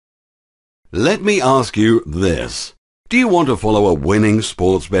Let me ask you this. Do you want to follow a winning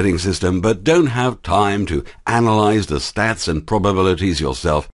sports betting system but don't have time to analyze the stats and probabilities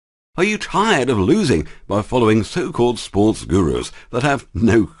yourself? Are you tired of losing by following so-called sports gurus that have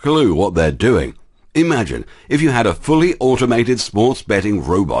no clue what they're doing? Imagine if you had a fully automated sports betting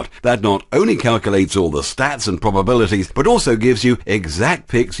robot that not only calculates all the stats and probabilities but also gives you exact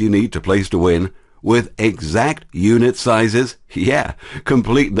picks you need to place to win with exact unit sizes. Yeah,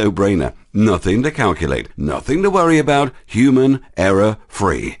 complete no-brainer. Nothing to calculate, nothing to worry about, human error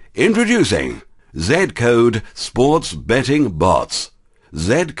free. Introducing Zcode Sports Betting Bots.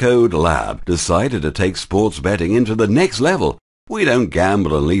 Zcode LAB decided to take sports betting into the next level. We don't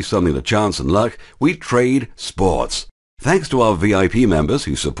gamble and leave something to chance and luck. We trade sports. Thanks to our VIP members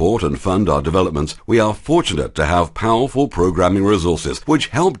who support and fund our developments, we are fortunate to have powerful programming resources which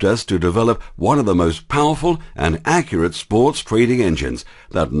helped us to develop one of the most powerful and accurate sports trading engines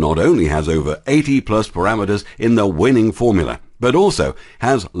that not only has over 80 plus parameters in the winning formula, but also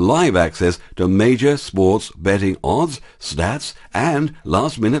has live access to major sports betting odds, stats, and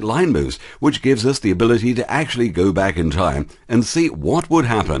last-minute line moves, which gives us the ability to actually go back in time and see what would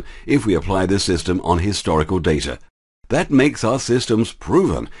happen if we apply this system on historical data. That makes our systems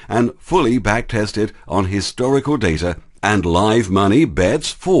proven and fully backtested on historical data and live money bets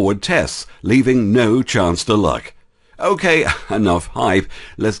forward tests, leaving no chance to luck. Okay, enough hype.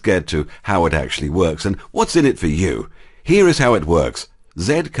 Let's get to how it actually works and what's in it for you. Here is how it works.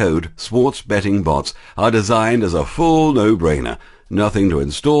 Zcode sports betting bots are designed as a full no-brainer. Nothing to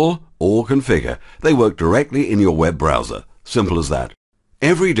install or configure. They work directly in your web browser. Simple as that.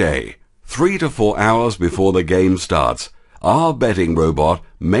 Every day, 3 to 4 hours before the game starts, our betting robot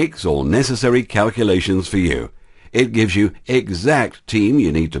makes all necessary calculations for you. It gives you exact team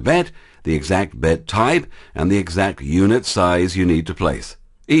you need to bet, the exact bet type, and the exact unit size you need to place.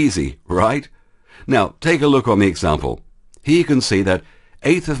 Easy, right? Now, take a look on the example. Here you can see that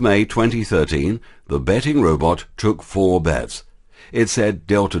 8th of May 2013, the betting robot took 4 bets. It said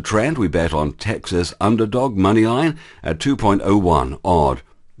Delta Trend, we bet on Texas underdog money line at 2.01 odd.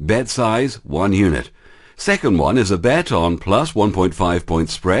 Bet size 1 unit. Second one is a bet on plus 1.5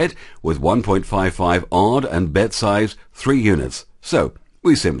 point spread with 1.55 odd and bet size 3 units. So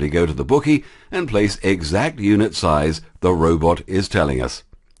we simply go to the bookie and place exact unit size the robot is telling us.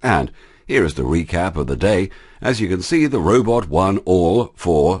 And here is the recap of the day. As you can see, the robot won all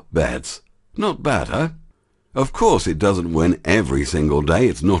 4 bets. Not bad, huh? Of course, it doesn't win every single day.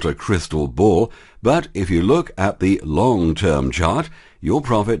 It's not a crystal ball. But if you look at the long-term chart, your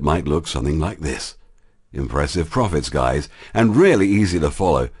profit might look something like this. Impressive profits, guys, and really easy to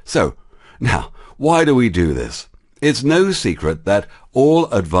follow. So, now, why do we do this? It's no secret that all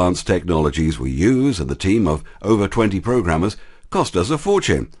advanced technologies we use and the team of over 20 programmers cost us a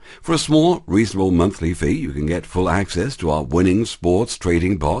fortune. For a small, reasonable monthly fee, you can get full access to our winning sports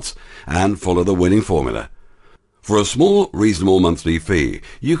trading bots and follow the winning formula. For a small, reasonable monthly fee,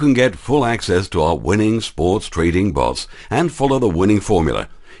 you can get full access to our winning sports trading bots and follow the winning formula.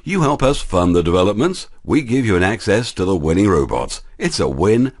 You help us fund the developments, we give you an access to the winning robots. It's a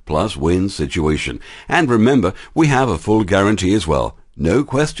win plus win situation. And remember, we have a full guarantee as well. No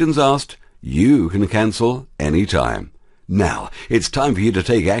questions asked. You can cancel anytime. Now, it's time for you to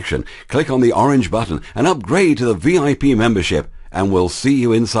take action. Click on the orange button and upgrade to the VIP membership, and we'll see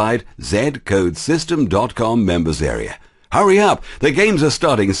you inside ZcodeSystem.com members area. Hurry up, the games are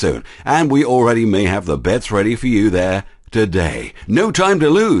starting soon, and we already may have the bets ready for you there today. No time to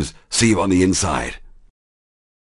lose. See you on the inside.